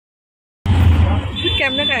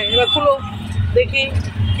কেমনে খায় এবার খুলো দেখি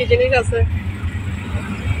কি জিনিস আছে।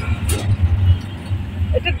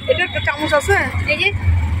 এটা একটা চামচ আছে, এই যে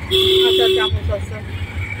আচ্ছা চামচ আছে,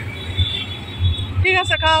 ঠিক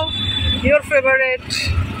আছে খাও, ইওর ফেভারিট।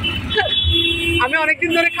 আমি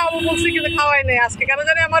অনেকদিন ধরে খাওয়াবো বলছি কিন্তু খাওয়াই নেই আজকে, কেন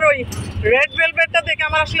জানি আমার ওই রেড ভেলভেটটা দেখে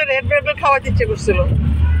আমার আসলে রেড ভেলভেট খাওয়াতে ইচ্ছে করছিল।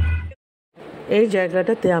 এই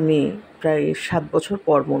জায়গাটাতে আমি প্রায় 7 বছর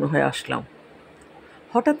পর মনে হয় আসলাম,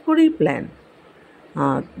 হঠাৎ করেই প্ল্যান,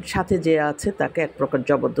 সাথে যে আছে তাকে এক প্রকার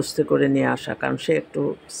জবরদস্তি করে নিয়ে আসা, কারণ সে একটু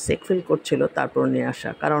সেক ফিল করছিল, তারপর নিয়ে আসা,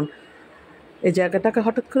 কারণ এই জায়গাটাকে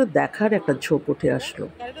হঠাৎ করে দেখার একটা ঝোঁক উঠে আসলো।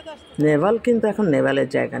 নেভাল কিন্তু এখন নেভালের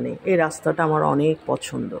জায়গা নেই, এই রাস্তাটা আমার অনেক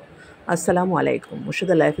পছন্দ। আসসালামু আলাইকুম,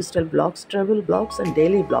 মুর্শিদা lifestyle blogs, travel blogs and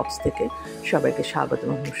daily blogs থেকে সবাইকে স্বাগত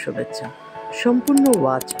এবং শুভেচ্ছা। সম্পূর্ণ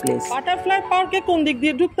ওয়াচ প্লেস। বাটারফ্লাই পার্কে কোন দিক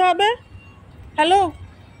দিয়ে ঢুকতে হবে? হ্যালো,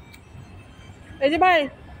 এই যে ভাই,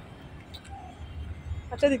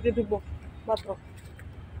 আচ্ছা দিক দিয়ে ঢুকবো, মাত্র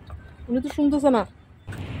উনি তো শুনতেছে না।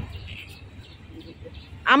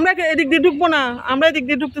 আমরা এদিক দিয়ে ঢুকবো না, আমরা এদিক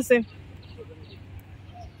দিয়ে ঢুকতেছি।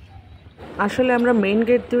 আসলে আমরা মেইন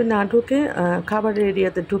গেট দিয়ে না ঢুকে খাবারের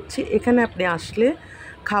এরিয়াতে ঢুকছি। এখানে আপনি আসলে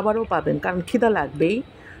খাবারও পাবেন, কারণ খিদা লাগবেই,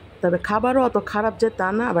 তবে খাবারও অত খারাপ যে তা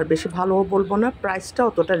না, আবার বেশি ভালোও বলবো না, প্রাইসটা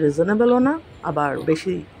অতটা রিজনেবলও না, আবার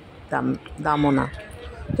বেশি দামও না।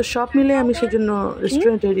 তো সব মিলে আমি সেই জন্য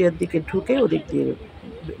রেস্টুরেন্ট এরিয়ার দিকে ঢুকে ওদিক দিয়ে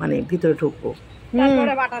মানে ভিতরে ঢুকবো।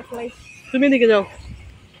 তুমি এদিকে যাও,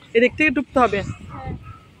 এদিক থেকে ঢুকতে হবে।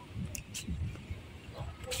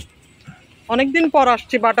 অনেকদিন পর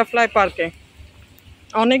আসছি বাটারফ্লাই পার্কে,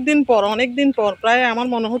 অনেকদিন পর প্রায় আমার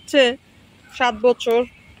মনে হচ্ছে 7 বছর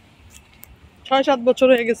 6-7 বছর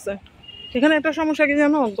হয়ে গেছে। এখানে একটা সমস্যা কি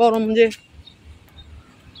জানো, গরম যে,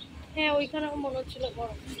 হ্যাঁ ওইখানে মনে হচ্ছিল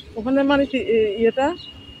গরম, ওখানে মানে ইয়েটা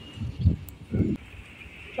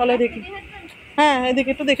চলে দেখি। হ্যাঁ এদিকে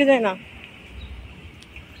একটু দেখে যাই না,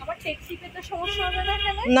 আবার ট্যাক্সি পেতে সমস্যা হবে না?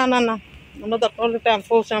 না না না, আমরা দরকার হলে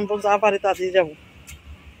টেম্পো যা পারি তা দিয়ে যাবো।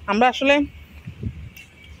 আমরা আসলে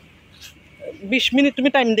 20 মিনিট, তুমি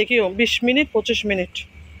টাইম দেখিও, 20 মিনিট 25 মিনিট।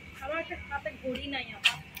 আমার একটা হাতে ঘড়ি নাই,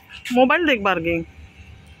 আমার মোবাইল দেখবার গে।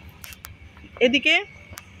 এদিকে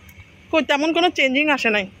কই তেমন কোনো চেঞ্জিং আসে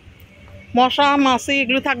নাই, মশা মাছি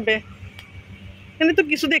এগুলো থাকবে, এখানে তো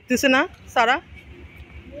কিছু দেখতেছে না সারা,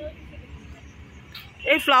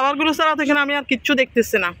 এই ফ্লাওয়ারগুলো ছাড়া তো এখানে আমি আর কিচ্ছু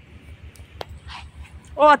দেখতেছি না।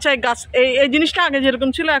 ও আচ্ছা, এই গাছ, এই জিনিসটা আগে যেরকম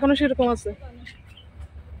ছিল এখনো সেরকম আছে।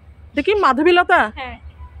 দেখি মাধবীলতা, হ্যাঁ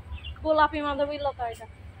গোলাপি মাধবীলতা। এটা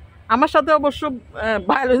আমার সাথে অবশ্য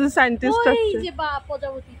বায়োলজি সায়েন্টিস্ট আছে। ওই যে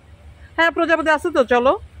প্রজাপতি, হ্যাঁ প্রজাপতি আছে তো,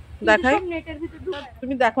 চলো দেখাই। নেটের ভিতর ঢুকে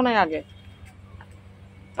তুমি দেখো নাই আগে,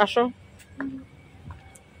 আসো।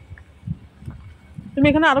 তুমি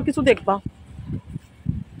এখানে আরো কিছু দেখবা,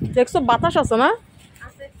 দেখছো বাতাস আছে না?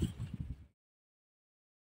 আছে।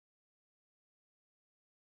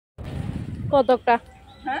 কতটা?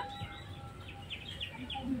 হ্যাঁ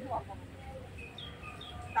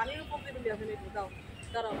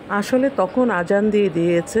আসলে তখন আজান দিয়ে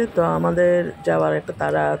দিয়েছে, তো আমাদের যাওয়ার একটা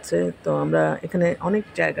তাড়া আছে, তো আমরা এখানে অনেক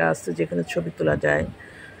জায়গা আছে যেখানে ছবি তোলা যায়,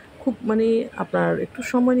 খুব মানে আপনার একটু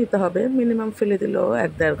সময় নিতে হবে, মিনিমাম ফেলে দিলেও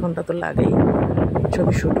 1-1.5 ঘন্টা তো লাগেই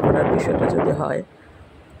ছবি শ্যুট করার বিষয়টা যদি হয়।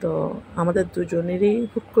 তো আমাদের দুজনেরই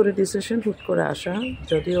হুট করে আসা,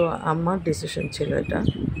 যদিও আমার ডিসিশন ছিল এটা।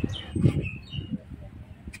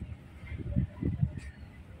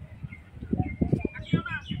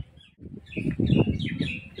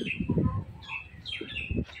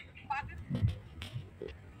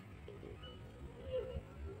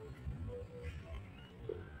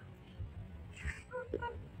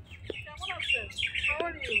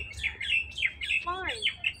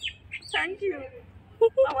 থ্যাংক ইউ,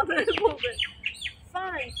 আমাদের বলবেন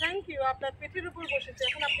ফাইন, থ্যাংক ইউ। আপনার পেটের উপর বসেছে,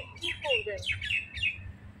 এখন আপনি কি করবেন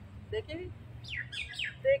দেখি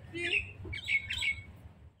দেখি।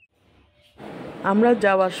 আমরা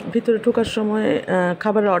যাওয়ার ভিতরে ঢোকার সময়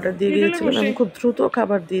খাবারের অর্ডার দিয়ে গিয়েছিলাম, আমি খুব দ্রুত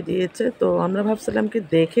খাবার দিয়ে দিয়েছে, তো আমরা ভাবছিলাম কি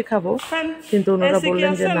দেখে খাবো, কিন্তু ওনারা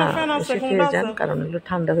বললেন যে না, এসে খেয়ে যান, কারণ এগুলো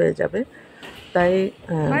ঠান্ডা হয়ে যাবে, তাই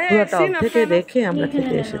পুরোটা অর্ধেকে রেখে আমরা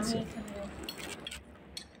খেতে এসেছি।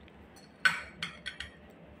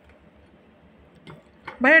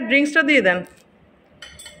 ভাইয়া ড্রিঙ্কসটা দিয়ে দেন।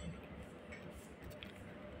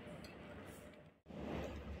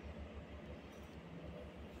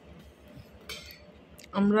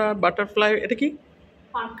 আমরা বাটারফ্লাই, এটা কি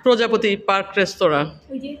প্রজাপতি পার্ক রেস্তোরাঁ,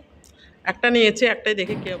 একটা নিয়েছি, একটাই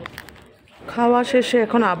দেখি কি অবস্থা। খাওয়া শেষে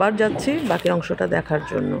এখন আবার যাচ্ছি বাকি অংশটা দেখার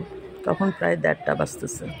জন্য, তখন প্রায় 1:30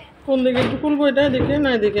 বাজতেছে। কোন দিকে একটু খুলবো, এটা দেখে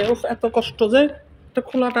না দেখে, ও এত কষ্ট যায় এটা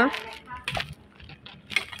খোলাটা।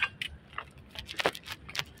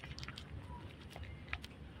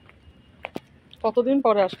 কতদিন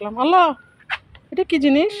পরে আসলাম। আল্লাহ, এটা কি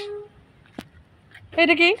জিনিস?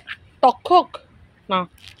 এটা কি তক্ষক? না,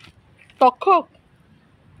 তক্ষক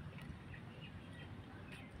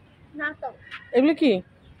না তো এগুলো কি?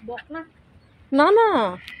 বকনা। না না,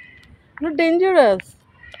 ডেঞ্জারাস।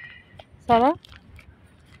 সারা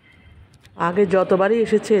আগে যতবারই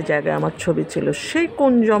এসেছে এই জায়গায় আমার ছবি ছিল, সেই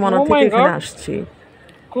কোন জমানা Oh থেকে এখানে আসছি।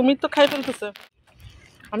 কুমির তো খাই ফেলতেছে।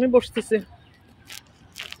 আমি বসতেছি,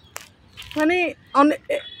 মানে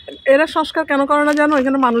এরা সংস্কার কেন করে না জানো?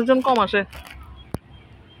 এখানে মানুষজন কম আসে।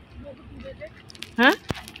 হ্যাঁ,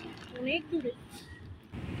 অনেক দূরে।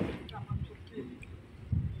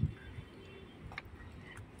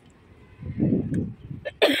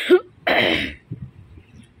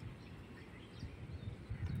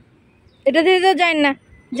 এটা দিয়ে তো যায়েন না,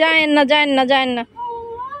 যায়েন না, যায়েন না, যায়েন না,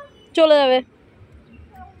 চলে যাবে।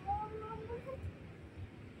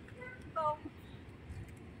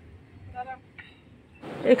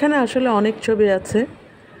 এখানে আসলে অনেক ছবি আছে।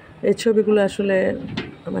 এই ছবিগুলো আসলে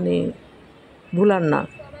মানে ভুলার না।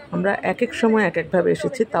 আমরা এক এক সময় এক একভাবে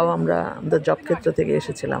এসেছি, তাও আমরা আমাদের জব ক্ষেত্র থেকে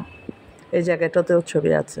এসেছিলাম। এই জায়গাটাতেও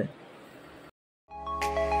ছবি আছে।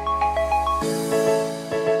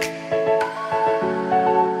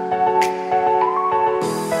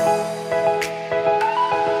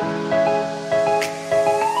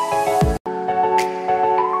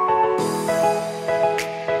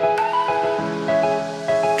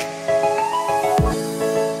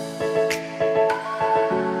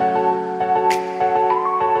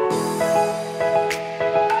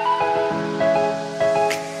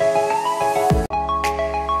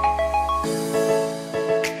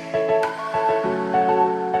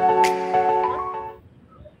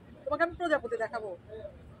 তোমাকে আমি প্রজাপতি দেখাবো,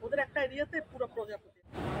 ওদের একটা এরিয়াতে পুরো প্রজাপতি।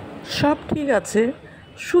 সব ঠিক আছে,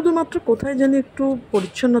 শুধুমাত্র কোথায় জানি একটু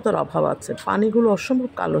পরিচ্ছন্নতার অভাব আছে। পানিগুলো অসম্ভব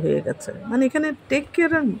কালো হয়ে গেছে, মানে এখানে টেক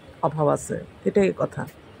কেয়ারের অভাব আছে, এটাই কথা।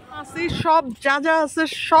 আছে সব, যা যা আছে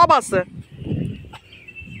সব আছে।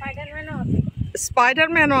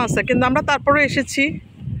 স্পাইডারম্যানও আছে, কিন্তু আমরা তারপরে এসেছি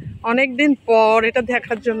অনেক দিন পর এটা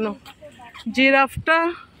দেখার জন্য।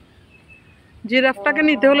 জিরাফটাকে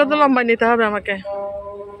নিতে হলে তো লম্বায় নিতে হবে আমাকে।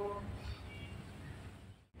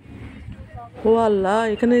 ও আল্লাহ,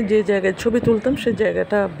 এখানে যে জায়গায় ছবি তুলতাম সেই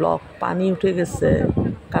জায়গাটা ব্লক, পানি উঠে গেছে,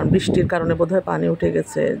 কারণ বৃষ্টির কারণে বোধহয় পানি উঠে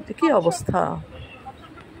গেছে। কি অবস্থা!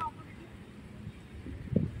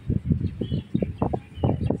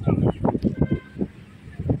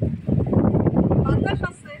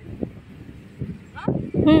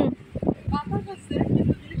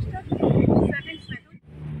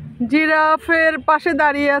 জিরাফের পাশে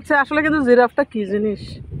দাঁড়িয়ে আছে আসলে, কিন্তু জিরাফটা কি জিনিস,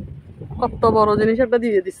 কত বড় জিনিস একটা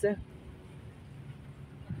দিয়ে দিছে।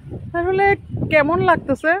 আসলে কেমন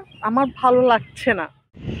লাগতেছে, আমার ভালো লাগছে না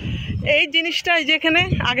এই জিনিসটা। এই যে এখানে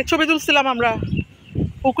আগে ছবি তুলছিলাম আমরা,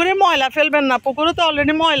 পুকুরে ময়লা ফেলবেন না, পুকুরে তো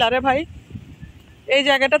অলরেডি ময়লা রে ভাই। এই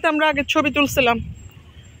জায়গাটাতে আমরা আগে ছবি তুলছিলাম,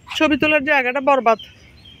 ছবি তোলার জায়গাটা বরবাদ।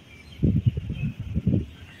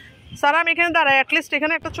 স্যার আমি এখানে দাঁড়াই, অ্যাটলিস্ট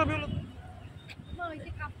এখানে একটা ছবি হলো।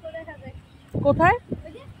 কোথায়?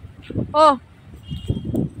 ও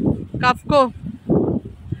কাফকো,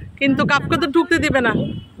 কিন্তু কাফকো তো ঢুকতে দিবে না।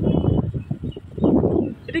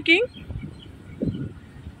 এটা কি?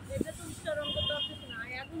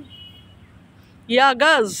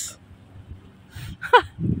 ইয়াগাজ।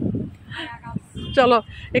 চলো,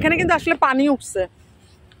 এখানে কিন্তু আসলে পানি উঠছে,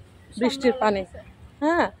 বৃষ্টির পানি।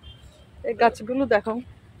 হ্যাঁ, এই গাছগুলো দেখো,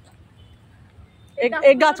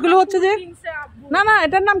 এই গাছগুলো হচ্ছে যে, না না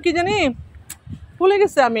এটার নাম কি জানি, ভুলে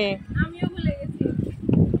গেছি আমি।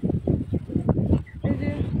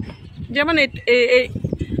 যেমন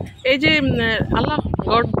এই যে আল্লাহ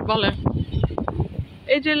গড বলে,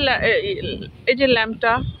 এই যে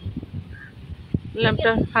ল্যাম্পটা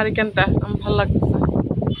হারিকেনটা আমার ভালো লাগছে।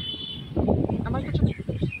 আমার কিছু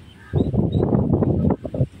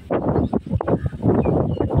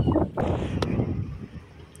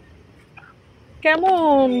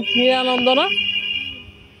কেমন নিরানন্দ না,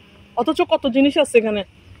 অথচ কত জিনিস আছে এখানে।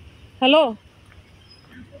 হ্যালো,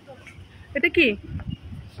 এটা কি?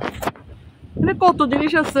 এখানে কত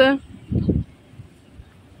জিনিস আছে,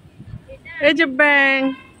 এই যে ব্যাং,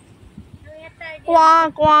 কোয়া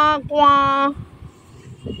কোয়া কোয়া।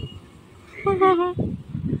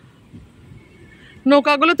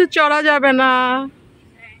 নৌকাগুলোতে চড়া যাবে না,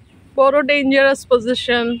 বড় ডেঞ্জারাস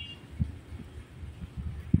পজিশন।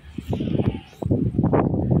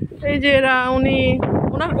 এই যে এরা,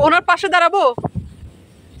 ওনার পাশে দাঁড়াবো।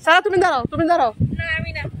 সারা তুমি দাঁড়াও, তুমি দাঁড়াও।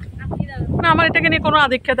 না, আমার এটাকে নিয়ে কোনো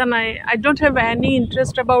আধিক্যতা নাই। I don't have any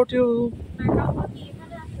interest about you.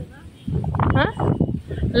 হ্যাঁ,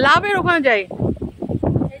 লাভের ওখানে যাই।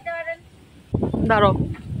 দাঁড়ো,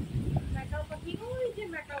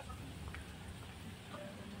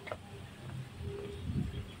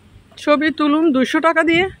 ছবি তুলুন 200 টাকা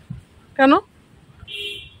দিয়ে। কেন?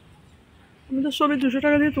 আমি তো ছবি 200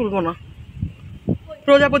 টাকা দিয়ে তুলবো না।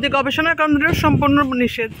 প্রজাপতি গবেষণা কেন্দ্র সম্পূর্ণ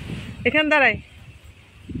নিষেধ। এখানে দাঁড়াই,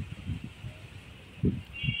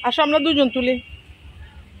 আসো আমরা দুজন তুলি।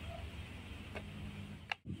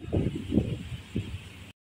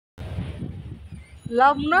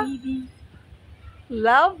 লাভ না,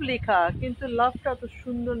 লাভ লেখা, কিন্তু লাভটা তো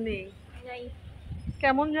সুন্দর নেই,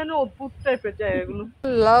 কেমন যেন অদ্ভুত টাইপের জায়গাগুলো।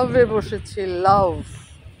 লাভে বসেছি, লাভ।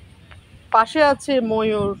 পাশে আছে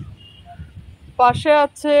ময়ূর, পাশে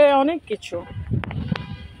আছে অনেক কিছু,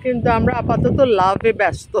 কিন্তু আমরা আপাতত লাভে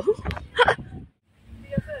ব্যস্ত।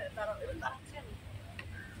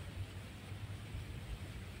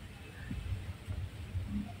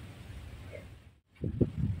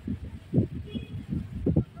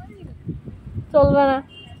 চলবে না,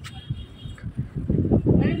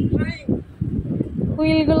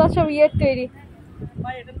 হুইল গুলো সব ইয়ের তৈরি।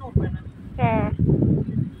 হ্যাঁ,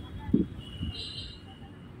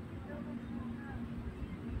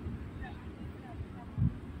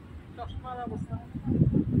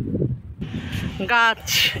 গাছ,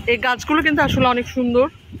 এই গাছগুলো কিন্তু আসলে অনেক সুন্দর,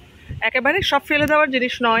 একেবারে সব ফেলে দেওয়ার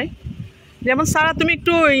জিনিস নয়। যেমন সারা, তুমি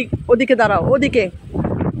একটু ওদিকে দাঁড়াও, ওদিকে।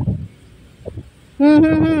 হুম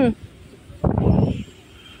হুম হুম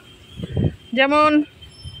যেমন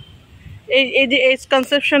এই এই যে এই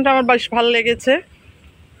কনসেপশনটা আমার বেশ ভালো লেগেছে।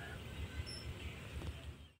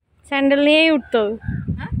 স্যান্ডেল নিয়েই উঠতে হবে।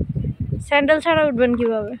 স্যান্ডেল ছাড়া উঠবেন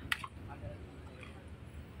কিভাবে?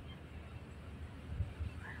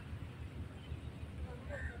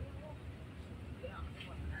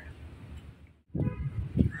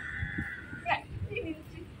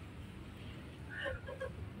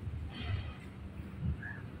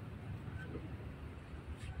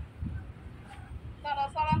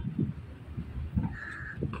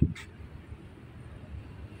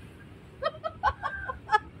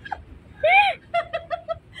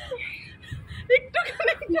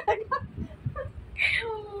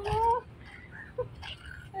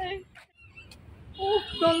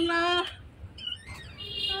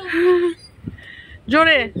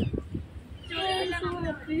 জোরে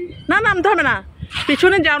না, নামতে হবে না,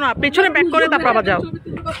 পিছনে যাও না, পিছনে ব্যাক করে তারপর আবার যাও।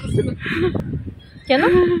 কেন?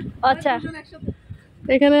 আচ্ছা,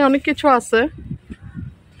 এখানে অনেক কিছু আছে।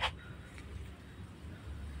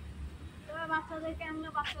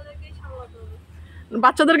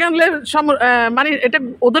 বাচ্চাদেরকে আনলে মানে এটা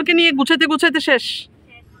ওদেরকে নিয়ে গুছাইতে গুছাইতে শেষ।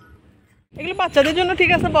 এগুলো বাচ্চাদের জন্য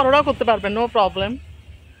ঠিক আছে, বড়রাও করতে পারবে, নো প্রবলেম।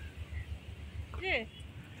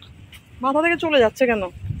 মাথা থেকে চলে যাচ্ছে কেন?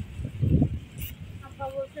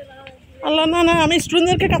 আল্লাহ, না না, আমি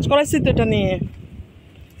স্টুডেন্টদেরকে কাজ করাইছি তো এটা নিয়ে,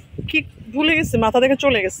 কি ভুলে গেছি, মাথা থেকে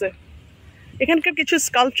চলে গেছে। এখানকার কিছু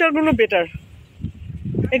স্কাল্পচারগুলো বেটার।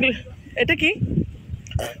 এগুলো, এটা কি,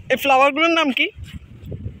 এই ফ্লাওয়ারগুলোর নাম কি?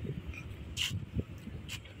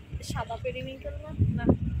 সাদা পেরিউইঙ্কেল না?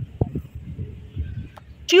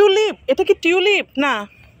 টিউলিপ। এটা কি টিউলিপ? না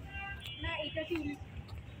না, এটা টিউলিপ।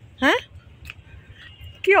 হ্যাঁ,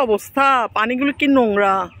 কি অবস্থা, পানিগুলো কি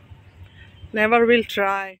নোংরা। Never will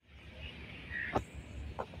try.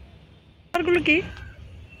 গুলো কি?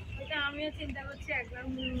 এটা আমিও চিন্তা করছি, একবার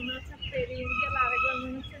মনে হচ্ছে পেরিউইঙ্কেল, আরেকবার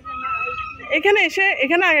মনে হচ্ছে যে না। এখানে এসে,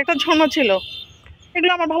 এখানে আগে একটা ঝর্ণা ছিল,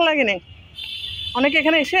 এগুলো আমার ভালো লাগেনি। অনেকে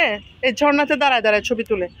এখানে এসে এই ঝর্ণাতে দাঁড়ায় দাঁড়ায় ছবি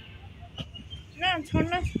তুলে। না,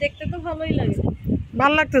 ঝর্ণা দেখতে তো ভালোই লাগে,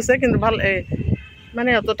 ভাল লাগতেছে, কিন্তু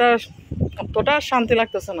মানে অতটা অতটা শান্তি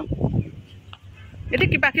লাগতেছে না। এটা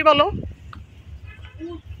কি পাখি বলো?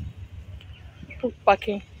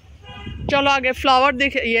 পাখি। চলো আগে ফ্লাওয়ার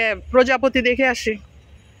দেখে, প্রজাপতি দেখে আসি।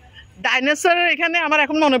 ডাইনোসর এখানে আমার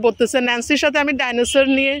এখন মনে পড়তেছে, ন্যান্সির সাথে আমি ডাইনোসর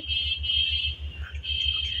নিয়ে,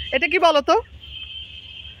 এটা কি বলো তো?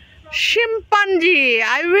 শিম্পাঞ্জি।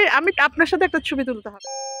 আমি আপনার সাথে একটা ছবি তুলতে হবে।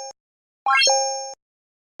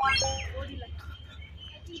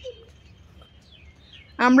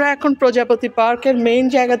 আমরা এখন প্রজাপতি পার্কের মেইন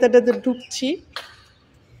জায়গাটাতে ঢুকছি।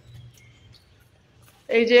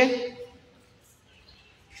 এই যে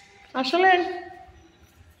আসলে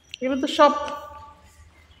এগুলো তো সব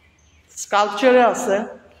স্কাল্পচারে আছে,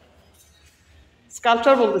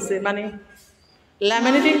 স্কাল্পচার বলতেছি মানে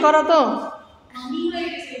ল্যামিনেটিং করা তো।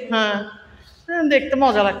 হ্যাঁ, দেখতে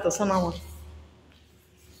মজা লাগতেছে না আমার।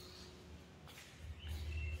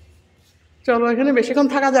 চলো, এখানে বেশিক্ষণ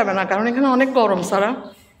থাকা যাবে না, কারণ এখানে অনেক গরম সারা।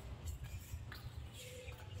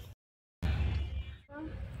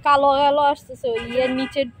 কালো কালো আসতেছে ওই ইয়ের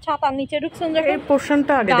নিচে, ছাতার নিচে ঢুকছেন যখন। এই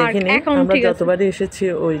পোর্শনটা আগে Dark, দেখিনি। এখন আমরা ঠিক আছে। যতবারই এসেছি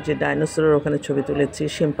ওই যে ডাইনোসরের ওখানে ছবি তুলেছি,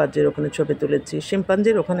 শিম্পাঞ্জির ওখানে ছবি তুলেছি।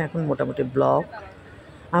 শিম্পাঞ্জির ওখানে এখন মোটামুটি ব্লক।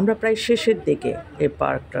 আমরা প্রায় শেষের দিকে এই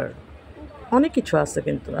পার্কটার। অনেক কিছু আছে,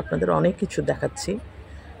 কিন্তু আপনাদের অনেক কিছু দেখাচ্ছি।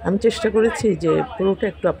 আমি চেষ্টা করেছি যে পুরোটা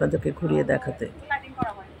একটু আপনাদেরকে ঘুরিয়ে দেখাতে।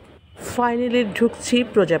 ফাইনালি ঢুকছি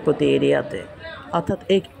প্রজাপতি এরিয়াতে, অর্থাৎ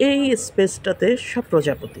এই স্পেসটাতে সব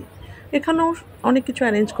প্রজাপতি। এখানেও অনেক কিছু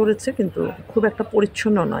অ্যারেঞ্জ করেছে, কিন্তু খুব একটা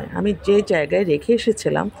পরিচ্ছন্ন নয়। আমি যে জায়গায় রেখে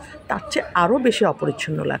এসেছিলাম তার চেয়ে আরও বেশি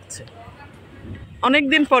অপরিচ্ছন্ন লাগছে। অনেক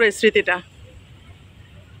দিন পরে স্মৃতিটা,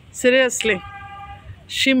 সিরিয়াসলি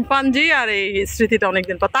শিম্পাঞ্জি আর এই স্মৃতিটা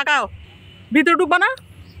অনেকদিন পর। তাকাও, ভিতরে ঢুকবা না?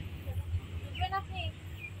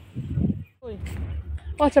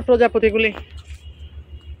 আচ্ছা, প্রজাপতিগুলি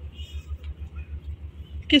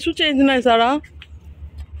কিছু চেঞ্জ নাই সারা,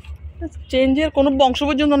 চেঞ্জের কোনো বংশ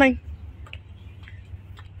পর্যন্ত নাই।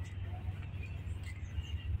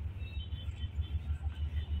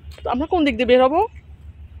 আমরা কোন দিক দিয়ে বের হবো?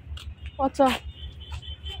 আচ্ছা,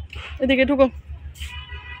 এদিকে ঢুকো।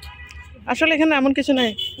 আসলে এখানে এমন কিছু নাই।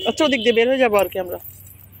 আচ্ছা, ওদিক দিয়ে বের হয়ে যাবো আর কি আমরা।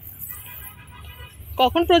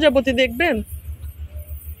 কখন প্রজাপতি দেখবেন?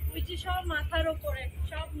 ওই যে সব মাথার উপরে,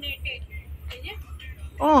 সব নেটে। এই যে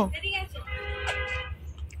ও এদিকে আছে।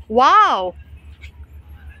 ওয়াও,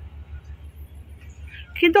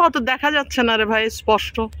 কিন্তু অত দেখা যাচ্ছে না রে ভাই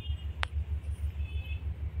স্পষ্ট।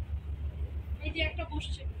 এই যে একটা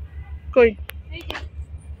বসছে। কই? এই যে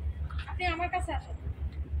আপনি আমার কাছে আসেন।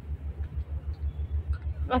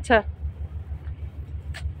 আচ্ছা,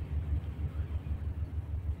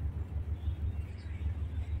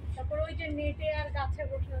 তারপর ওই যে নেটে আর গাছে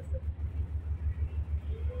বসে আছে।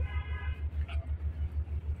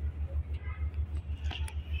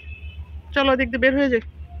 চলো ওদিক দিয়ে বের হয়ে যাই।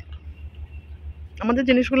 আমাদের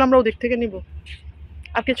জিনিসগুলো আমরা ওদিক থেকে নিব,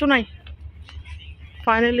 আর কিছু নাই।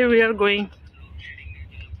 Finally we are going.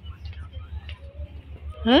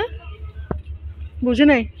 হ্যাঁ, বুঝি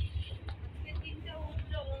নাই।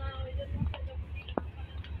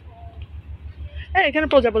 হ্যাঁ, এখানে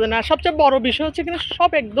প্রজাপতি না, সবচেয়ে বড় বিষয় হচ্ছে এখানে সব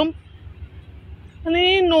একদম মানে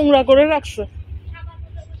নোংরা করে রাখছে।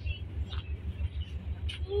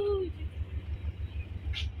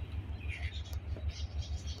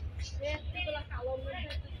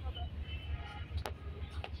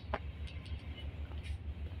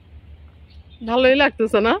 ভালোই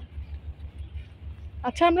লাগতেছে না?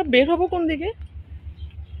 আচ্ছা, আমরা বের হবো কোন দিকে?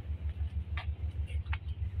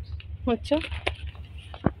 আচ্ছা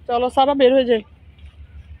চলো সারা বের হয়ে যাই।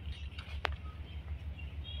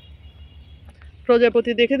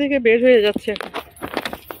 প্রজাপতি দেখে দেখে বের হয়ে যাচ্ছে।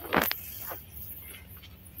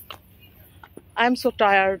 I am so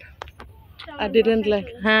tired, I didn't like.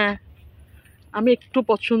 হ্যাঁ, আমি একটু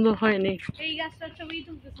পছন্দ হয়নি এই গাছটার ছবি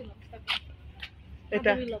তুলতেছিলাম।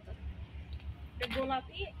 এটা।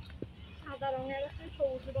 গোলাপি, সাদা রঙের আছে,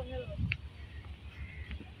 সবুজ রঙের আছে।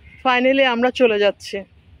 ফাইনালি আমরা চলে যাচ্ছি।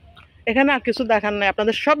 এখানে আর কিছু দেখার নাই,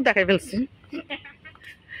 আপনাদের সব দেখাই ফেলছি।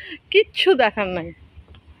 কিচ্ছু দেখার নাই।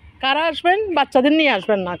 কারা আসবেন বাচ্চাদের নিয়ে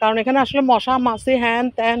আসবেন না, কারণ এখানে আসলে মশা মাছি হ্যান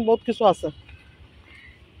ত্যান বহুত কিছু আছে।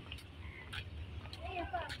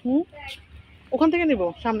 ওখান থেকে নিব,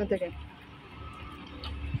 সামনে থেকে।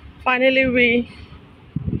 Finally we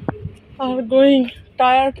are going.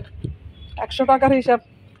 Tired. 100 টাকার হিসাব,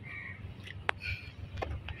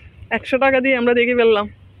 100 টাকা দিয়ে আমরা দেখে ফেললাম।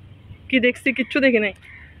 কি দেখছি? কিচ্ছু দেখি নাই।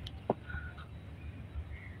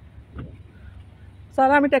 স্যার,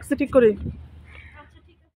 আমি ট্যাক্সি ঠিক করি।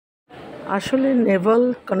 আসলে নেভাল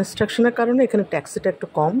কনস্ট্রাকশনের কারণে এখানে ট্যাক্সিটা একটু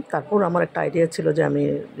কম। তারপর আমার একটা আইডিয়া ছিল যে আমি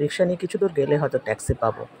রিক্সা নিয়ে কিছু দূর গেলে হয়তো ট্যাক্সি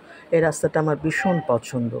পাবো। এই রাস্তাটা আমার ভীষণ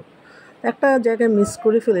পছন্দ। একটা জায়গায় মিস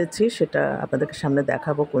করে ফেলেছি, সেটা আপনাদেরকে সামনে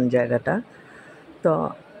দেখাবো কোন জায়গাটা। তো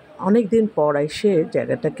অনেক দিন পর এসে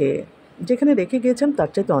জায়গাটাকে যেখানে রেখে গিয়েছিলাম তার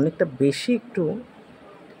চাইতে অনেকটা বেশি একটু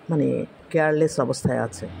মানে কেয়ারলেস অবস্থায়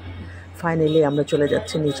আছে। ফাইনালি আমরা চলে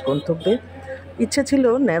যাচ্ছি নিজ গন্তব্যে। ইচ্ছে ছিল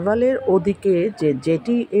নেভালের ওদিকে যে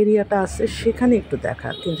জেটি এরিয়াটা আছে সেখানে একটু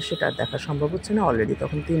দেখার, কিন্তু সেটা আর দেখা সম্ভব হচ্ছে না। অলরেডি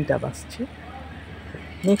তখন 3টা বাজছে।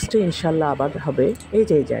 নেক্সটে ইনশাল্লাহ আবার হবে এই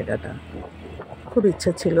যে এই জায়গাটা। খুব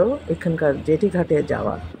ইচ্ছা ছিল এখানকার জেটি ঘাটে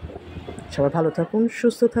যাওয়ার। সবাই ভালো থাকুন,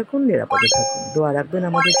 সুস্থ থাকুন, নিরাপদে থাকুন। দোয়া রাখবেন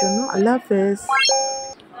আমাদের জন্য। আল্লাহ হাফেজ।